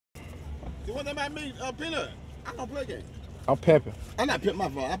The one that might me, Peanut. I don't play games. I'm pimping. I'm not pimping my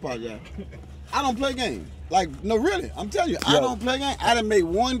fault. I apologize. I don't play games. Like, no, really. I'm telling you, I don't play games. I done made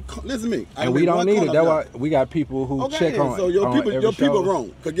one. Listen to me. And we don't need it. That's why we got people who check on. So your people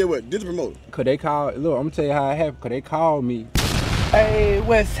wrong. Cause get what? This promoter. Cause they call. Look, I'm gonna tell you how it happened. Cause they called me. Hey,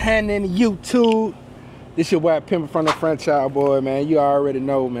 what's happening, YouTube? This your boy Pimpin from the Franchise Boy, man. You already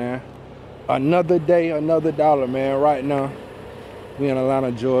know, man. Another day, another dollar, man. Right now, we in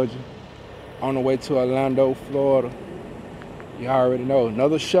Atlanta, Georgia. On the way to Orlando, Florida. You already know.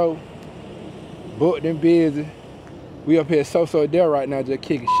 Another show. Booked and busy. We up here so there right now, just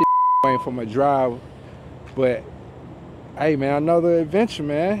kicking shit, waiting for my driver. But hey, man, another adventure,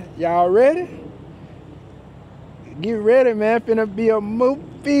 man. Y'all ready? Get ready, man. Finna be a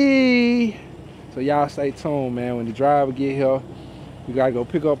movie. So y'all stay tuned, man. When the driver get here, we gotta go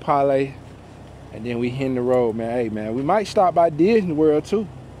pick up Parlay, and then we hitting the road, man. Hey, man, we might stop by Disney World too.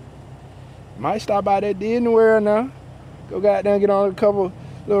 Might stop by that Disney World now. Go goddamn get on a couple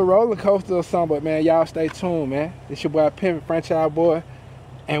little roller coaster or something. But man, y'all stay tuned, man. This your boy Pimpin, Franchise Boy,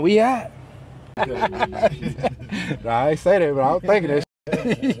 and we out. Nah, I ain't say that, but I was thinking that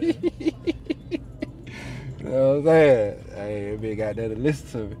shit. You know what I'm saying? Hey, that bitch got there to listen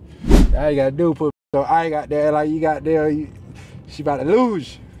to me. I ain't gotta do put so I ain't got there like you got there. She about to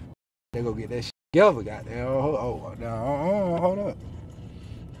lose. They go get that shit together, goddamn. Hold up.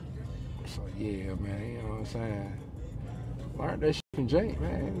 So yeah, man, you know what I'm saying? Learned that shit from Jake,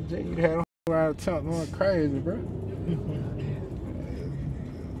 man. Jake, you had him around the tongue going crazy, bro.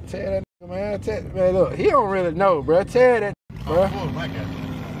 Tell that nigga, man. Man, look, he don't really know, bro. Tell that bro.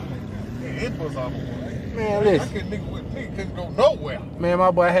 Man, listen. Nigga couldn't go nowhere. Man,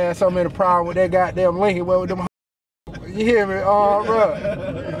 my boy had so many problems with that goddamn Lincoln. With them, you hear me? Oh, bro.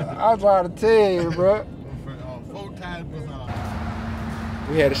 I'm trying to tell you, bro. 4 times was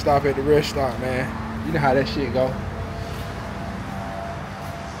We had to stop at the restaurant, man. You know how that shit go.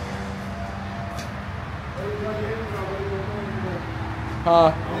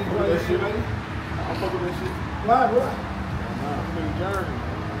 Huh? I'm fucking that shit, baby. I'm fucking that shit. Why, bro? Community journey.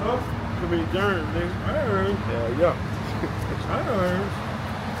 Huh? Community journey, nigga. I heard. Yeah. I heard.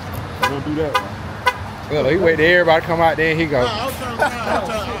 I'm gonna do that, man. Well, he wait till everybody come out there and he go. Nah, I was trying to I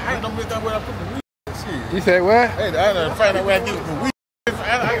don't miss that where I put the weed. Shit. You say what? Hey, I done find out where I get the weed. I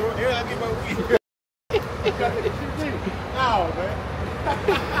get my weed. No, man.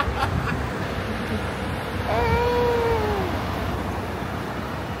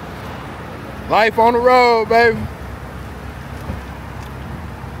 Life on the road, baby.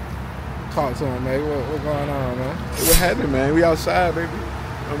 Talk to him, man. What going on, man? What happened, man? We outside, baby.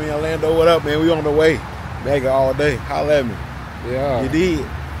 I mean, Orlando, what up, man? We on the way. Back all day. Holla at me. Yeah. You did.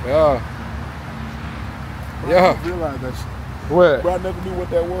 Yeah. I didn't realize that shit. What? Bro, I never knew what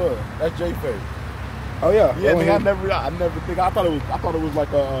that was. That's J-Face. Oh yeah. Yeah, nigga, I never think. I thought it was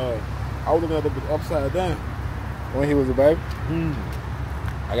like a. I was looking at it upside down. When he was a baby.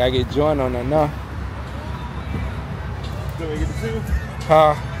 I gotta get joined on that now. Still ain't get to see him?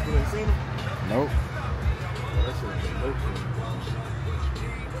 Huh? Still ain't seen him? Nope. Oh, that shit ain't dope.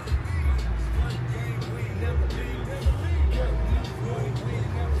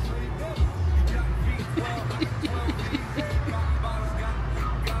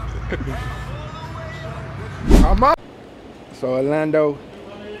 I'm up. So Orlando,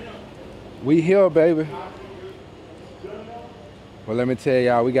 we here, baby. Well, let me tell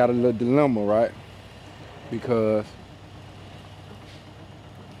y'all, we got a little dilemma, right? Because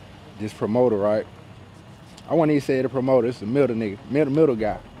this promoter, right? I wouldn't even say the promoter, it's the middle nigga, middle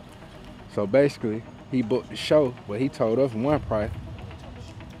guy. So basically, he booked the show, but he told us one price.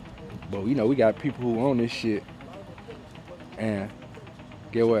 But you know, we got people who own this shit. And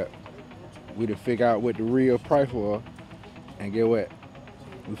get what? We done figure out what the real price was. And get what?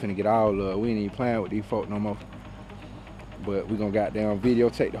 We finna get all love. We ain't even playing with these folk no more. But we gonna goddamn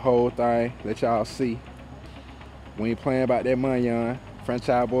videotape the whole thing, let y'all see. We ain't playing about that money, young.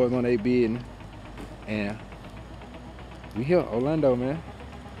 Franchise Boys on they bidding. And we here, Orlando, man.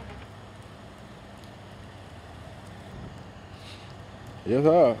 Yes,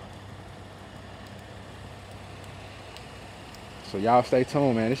 sir. So y'all stay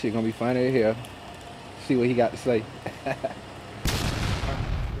tuned, man. This shit gonna be funny here. See what he got to say. Yeah,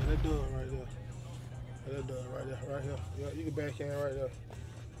 that done right there. That done right there, right here. Yeah, you can back in right there.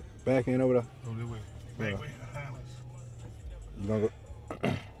 Back in over there. Go this way. Back way. You gonna go?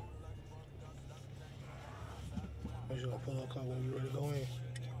 I'm just gonna pull up car when we ready to go in.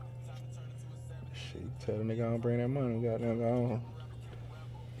 Shit, tell the nigga I don't bring that money. We got them on.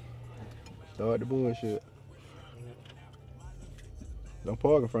 Start the bullshit. Don't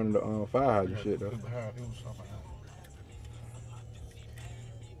park in front of the fire hydrant shit, though.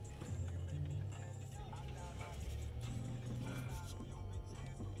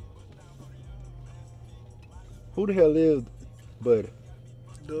 Who the hell is Buddy?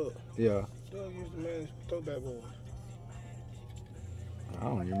 Doug. Yeah. Doug used to manage Throwback Boyz. I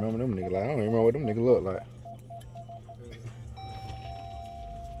don't even remember them niggas. Like, I don't even remember what them niggas look like.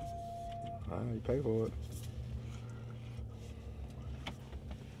 You pay for it.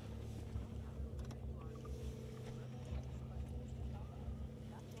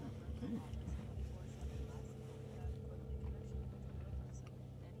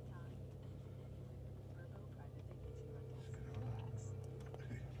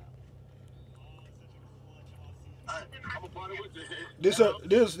 This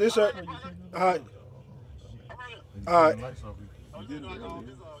all right. All right. Yeah,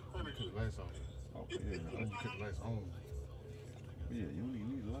 you don't even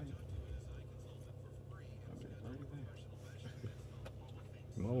need a light.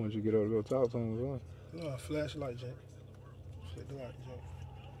 I want you to get over to go talk to him as well. No, flashlight, Jack. Flick the light, Jack.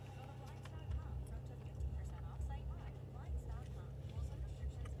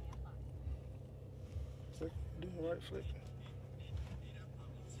 Flick, do the right flick.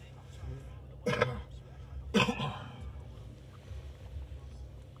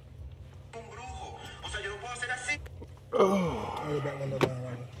 Oh. I'll back one up down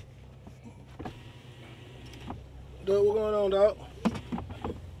right now. Doug, what going on, dog?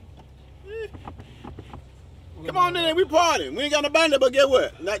 Come on in, we partying. We ain't got no band, but get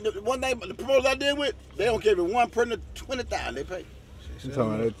what? Like the one thing, the promoters I did with, they don't give me one person 20,000. They pay. You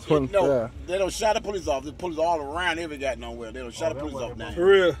talking about that 20? No, they don't shut the police off. The police all around. They got nowhere. They don't shut the police off now. For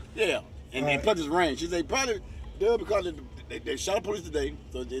real? Yeah, and they plus it's rain. She said probably Doug because they shot the police today,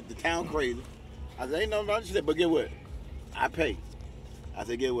 so the town crazy. I said ain't nothing about it. She said, but get what? I pay. I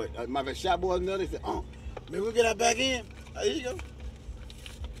said, get what? My shot boys and they said, maybe we'll get that back in. Here you go.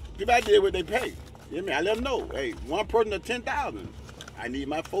 People I did what they pay. You know what I mean? I let them know, hey, one person of 10,000. I need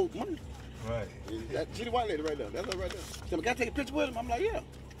my folks' money. Right. See the white lady right there. That's her right there. She said, can I take a picture with him? I'm like, yeah.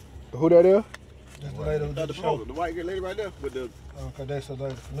 Who that is? That's the lady with the show. The white lady right there with the Okay, that's the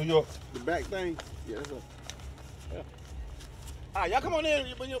lady. New York. the back thing. Yeah, that's her. Yeah. All right, y'all come on in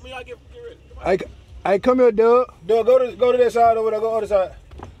when y'all get ready. Hey, come here, Doug. Doug, go to that side over there. Go other side.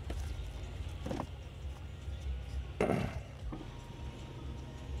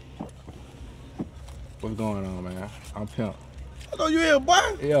 What's going on, man? I'm Pimp. I know you here, boy.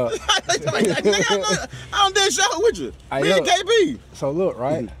 Yeah. I don't dare show with you. Hey, Me and look. KB. So look,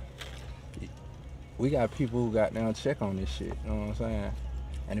 right? We got people who got down check on this shit. You know what I'm saying?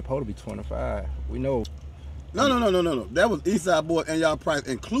 And it's supposed to be 25. We know. No. That was Eastside Boy and y'all price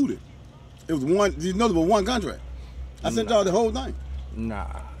included. It was one. You know there was one contract. I sent y'all the whole thing. Nah.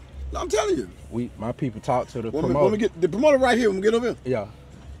 No, I'm telling you. My people talk to the When promoter. we get the promoter right here, when we get over here. Yeah.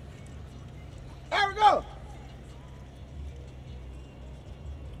 There we go.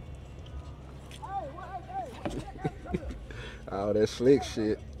 All that slick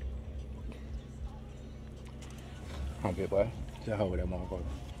shit. I'm good, boy. Just hold that motherfucker.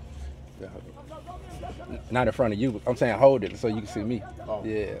 Just hold it. Not in front of you. But I'm saying hold it so you can see me. Oh.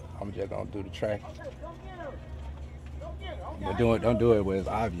 Yeah. I'm just gonna do the track. But don't do it where it's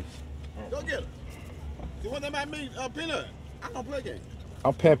obvious. Go get her. See one thing about me, Peanut, I don't play games.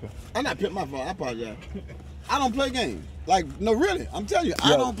 I'm pepping. I'm not pimping my fault. I apologize. I don't play games. Like, no, really. I'm telling you,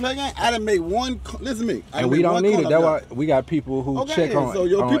 I don't play games. I done made one. Listen to me. And we don't need it. That's why we got people who check on. So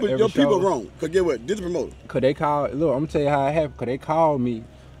your people show. wrong. Cause get what? This promoter. Cause they called. Look, I'm gonna tell you how it happened. Cause they called me,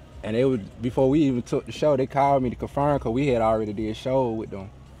 and they would before we even took the show. They called me to confirm. Cause we had already did a show with them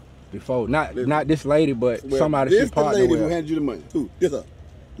before. Not this lady, but somebody she partnered this the lady with. who handed you the money. Who? This her.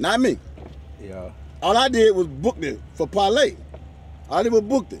 Not me. Yeah. All I did was book it for Parlay. All I did was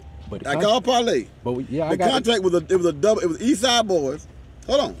booked it. But I called Parlay. But the contract was a double. It was Eastside Boyz.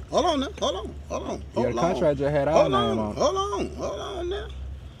 Hold on now. Hold on. Yeah, the contract just had our name on it. Hold on now.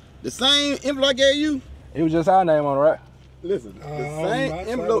 The same envelope I gave you. It was just our name on it, right? Listen, the same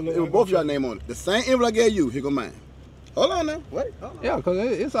envelope. It was both y'all name on it. The same envelope I gave you. Here go mine. Hold on now. Wait. Hold on. Yeah, cause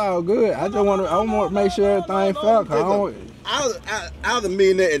it's all good. I want to make sure everything fair. I was a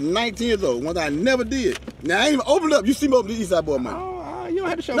millionaire at 19 years old. One thing I never did. Now I ain't even opened up. You see me open the Eastside Boy money. You don't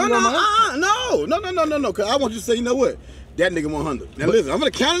have to show me your money. No. Cause I want you to say, you know what? That nigga 100. Now listen, I'm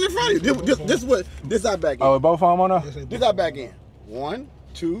gonna count it in front of you. This I back in. Oh, both of them on there? This I back in. 1,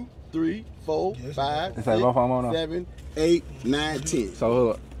 2, 3, 4, 5, 6, both of them on there? 7, 8, 9, 10. So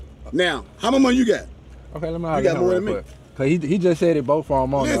hold up. Now, how much money you got? Okay, let me You got more than me. Cause he just said it both of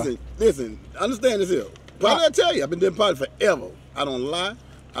them on there. Listen. Understand this here. Probably I tell you, I've been doing party forever. I don't lie.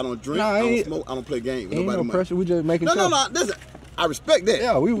 I don't drink. Nah, I don't smoke. I don't play games. Ain't no pressure. We just making No. Listen, I respect that.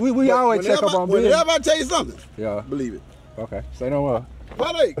 Yeah, we always check up on business. Whenever I tell you something, yeah, believe it. Okay, say no more.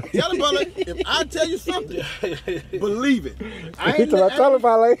 Parlay, tell him, Parlay, if I tell you something, believe it. I ain't no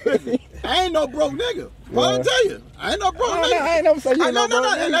broke nigga. Parlay tell you, I ain't no broke nigga. I ain't never say you ain't no broke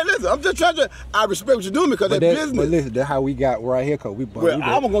nigga. Listen, I'm just trying to, I respect what you're doing because that's business. But listen, that's how we got right here, cause we both. Well,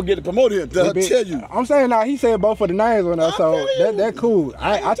 I'm gonna get the promoter here to tell you. I'm saying now, he said both of the names on there, so that cool.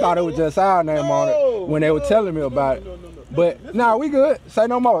 I thought it was just our name on it when they were telling me about it. But nah, we good. Say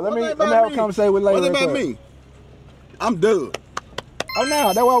no more. Let me have a conversation with Larry. What about me? I'm done. Oh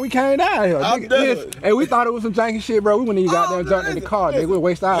no, that's why we came down here. I'm done. And we thought it was some janky shit, bro. We wouldn't even got there and jumped in the car. They would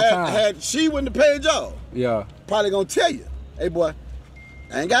waste our time. Had she wouldn't have paid y'all, yeah, probably gonna tell you, hey boy,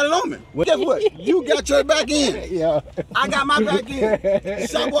 I ain't got it on me. Well, guess what? You got your back in. Yeah. I got my back in.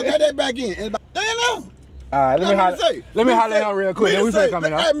 Shop boy got that back in. They know. All right, let me holler at him real quick. Then we say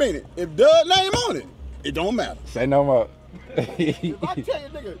coming out. I mean it. If Doug name on it, it don't matter. Say no more. If I tell you,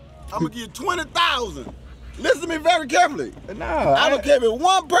 nigga, I'm gonna give you 20,000. Listen to me very carefully. No, I don't care if it's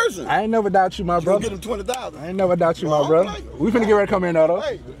one person. I ain't never doubt you, my brother. Get him 20,000. I ain't never doubt you, my brother. We finna get ready to come in, though.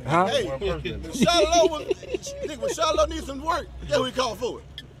 Hey, huh? Hey, when Charlotte needs some work, guess who he called for it?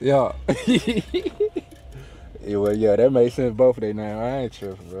 Yeah. Yeah, well, yeah, that makes sense. Both of they now. I ain't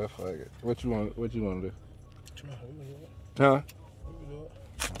tripping, bro. Fuck it. What you want to do? Huh?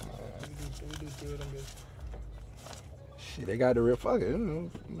 Shit, they got the real. Fuck it.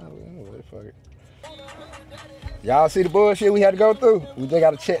 Fuck it. Y'all see the bullshit we had to go through? We just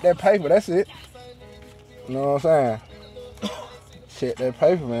gotta check that paper, that's it. You know what I'm saying? Check that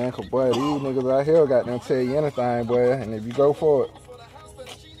paper, man, cause boy, these niggas out here got them tell you anything, boy, and if you go for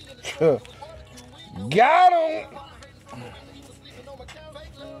it, got 'em!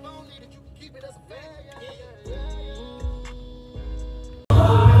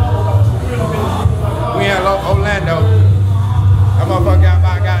 We in Orlando. That motherfucker got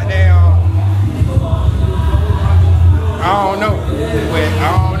my goddamn. I don't know. It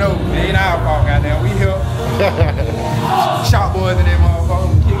ain't our fault, goddamn. We here. Shop boys in that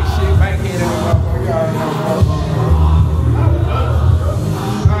motherfucker. Kicking shit, bankhead in that motherfucker. You already know.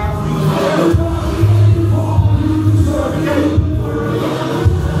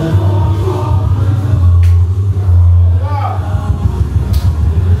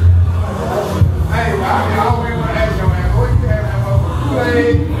 Hey, I always want to ask you, man, what you have that motherfucker?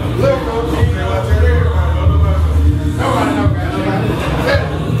 Look, go team, man. What's that there? Nobody know, guys.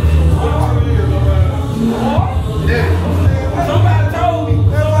 Somebody told me.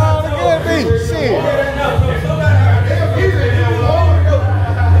 That's all it can be. Shit.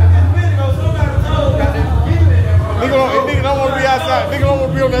 Nigga don't want to be outside. Nigga don't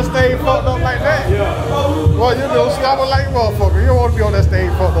want to be on that stage fucked up like that. Yeah. Boy, you know, stop like a motherfucker. You don't want to be on that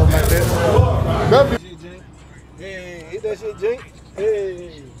stage fucked up like that. Hey, hit that shit, Jake.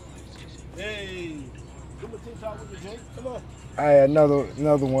 Hey. Hey. Do my TikTok with me, Jake. Come on. I had another one. You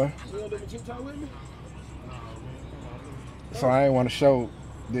want to do my TikTok with me? So I didn't want to show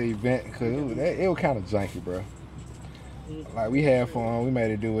the event because it was kind of janky, bro. Like, we had fun, we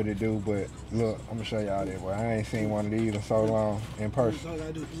made it do what it do, but look, I'm gonna show y'all that, boy. I ain't seen one of these in so long in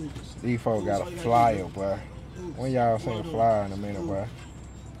person. These folks got a flyer, boy. When y'all seen a flyer in a minute, boy.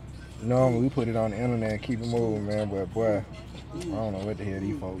 Normally we put it on the internet and keep it moving, man, but boy, I don't know what the hell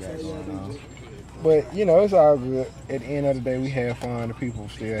these folks got going on. But, you know, it's all good. At the end of the day, we had fun. The people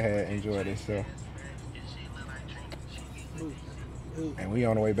still had enjoyed it, so. And we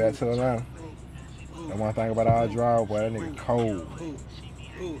on the way back to Atlanta. The one thing about our drive, boy, that nigga cold.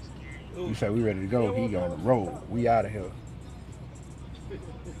 We said we ready to go. He on the road. We out of here.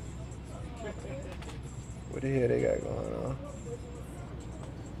 What the hell they got going on?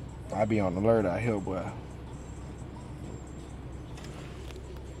 I be on alert out here, boy.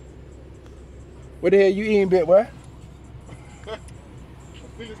 What the hell you eating, bit, boy?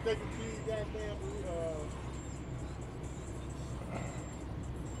 Philly steak and cheese, goddamn.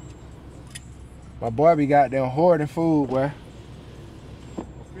 My boy be goddamn hoarding food, boy.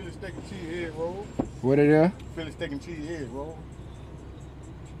 Philly steak and cheese head roll. What it is? Philly steak and cheese head roll.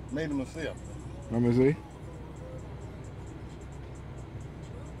 Made it myself. Let me see.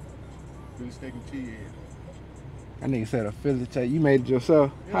 Philly steak and cheese head. That nigga said a Philly steak. You made it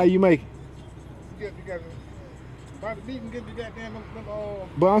yourself. Yeah. How you make it? You got to buy the meat and get the goddamn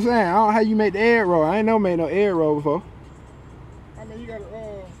But I'm saying, I don't know how you make the egg roll. I ain't never made no egg roll before. I mean, you got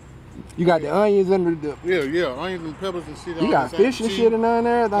you got the onions and the yeah, onions and peppers and shit. You got fish and shit in there and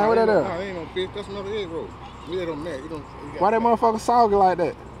everything. Nah, what that is? Nah, ain't no fish. That's another egg roll. Yeah, don't matter. Why that motherfucker soggy like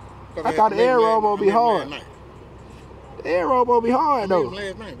that? I thought the egg roll would be hard. Air roll gonna be hard though.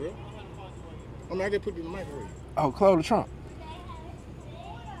 Last night, bro. I mean, I just put it in the microwave. Oh, close the trunk.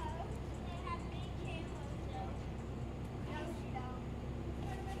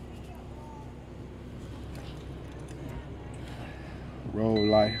 Road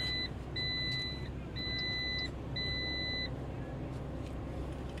life.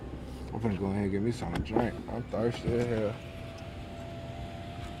 I'm gonna go ahead and get me something to drink. I'm thirsty as hell.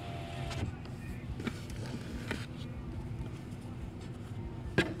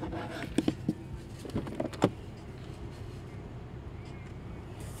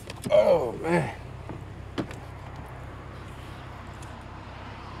 Oh man.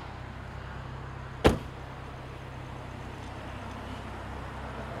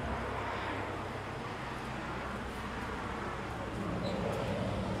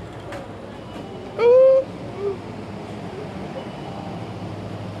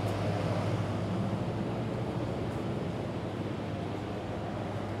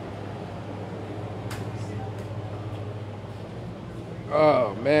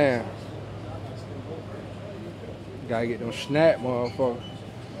 Oh man. Gotta get them snap, motherfucker.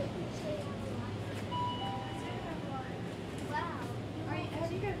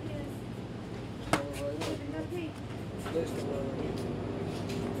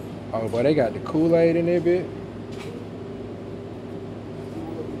 Oh, boy, they got the Kool-Aid in there, bit.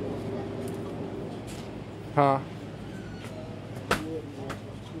 Huh?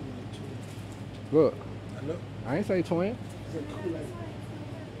 Look. I ain't say twin.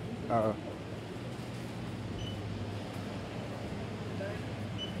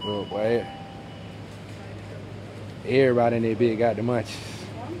 Look, boy. Everybody in that bit got the munchies.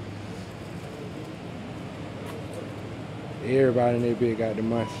 Everybody in that bit got the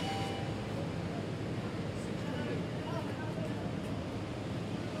munchies.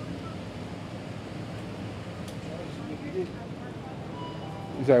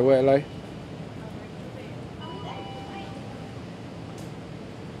 You say what, like?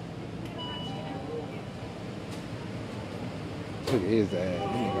 Look at his ass. This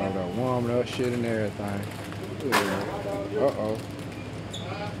nigga over there warming up shit and everything. Uh-oh.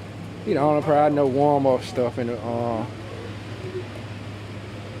 He the only person I know warm up stuff in the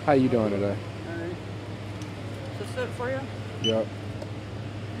How you doing today? Alright. Just sit for you? Yup.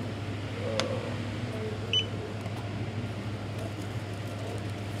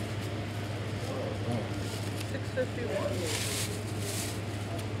 651.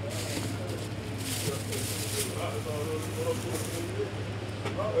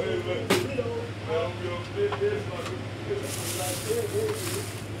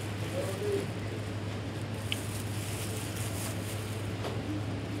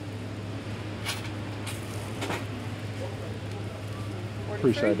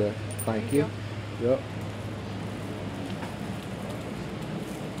 Appreciate that. Thank you. Yep.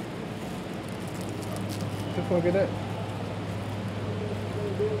 Just fuck at that.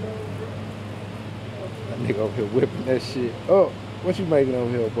 That nigga over here whipping that shit. Oh, what you making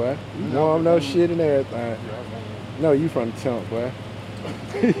over here, boy? You warm no shit and everything. No, you from the tent, boy.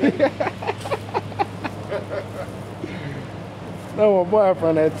 No, my boy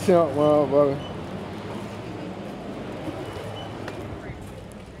from that tent, motherfucker.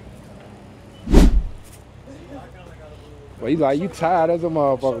 Well, you like, you tired as a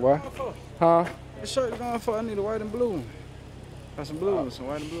motherfucker, boy. Huh? The shirt going for, I need a white and blue. Got some blue, some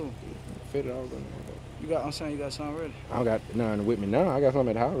white and blue. Fit it all in. You got, I'm saying you got something ready. I don't got none with me now. I got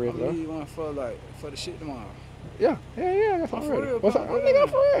something at the house ready, I though. need one for the shit tomorrow. Yeah, I got something For ready. real, What's up? bro, Nigga,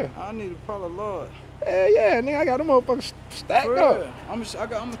 for real. I need a Paula Lord. Yeah, nigga, I got them motherfuckers stacked For up. real. I'm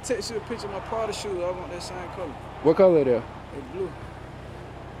gonna text you a picture of my Prada shoes. I want that same color. What color they? They blue.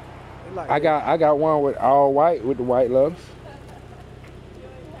 They like I got one with all white with the white loves.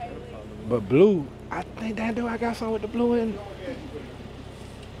 But blue, I think that I got some with the blue in.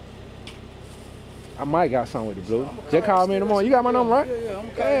 I might got some with the blue. Just call me in the morning. You got my number, right? Yeah, I'm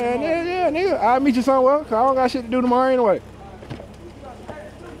gonna call you. Yeah, nigga. I'll meet you somewhere, cause I don't got shit to do tomorrow anyway.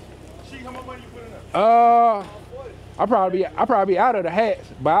 I probably be out of the hats,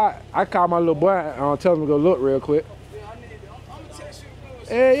 but I call my little boy and tell him to go look real quick. I'm gonna text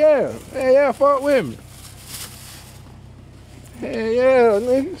you. Yeah, fuck with me. Yeah,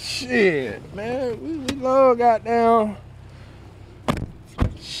 nigga, shit, man, we love goddamn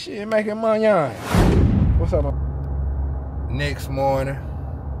shit making money on. What's up, man? Next morning,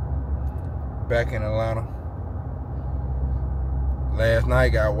 back in Atlanta. Last night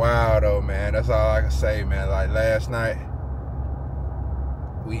got wild though, man. That's all I can say, man. Like last night,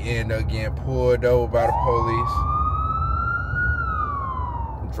 we ended up getting pulled over by the police.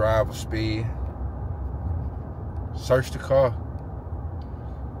 Driver speed. Search the car.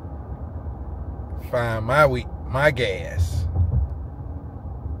 Find my gas.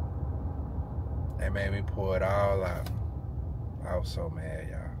 They made me pour it all out. I was so mad,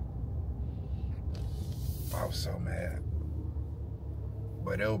 y'all. I was so mad.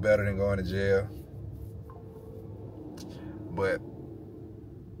 But it was better than going to jail. But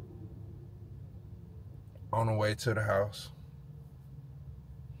on the way to the house,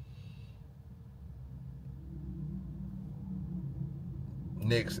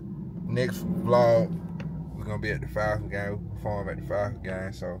 next vlog, we're gonna be at the Falcon game. We perform at the Falcon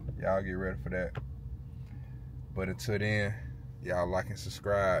game, so y'all get ready for that. But until then, y'all like and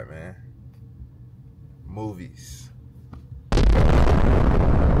subscribe, man. Movies.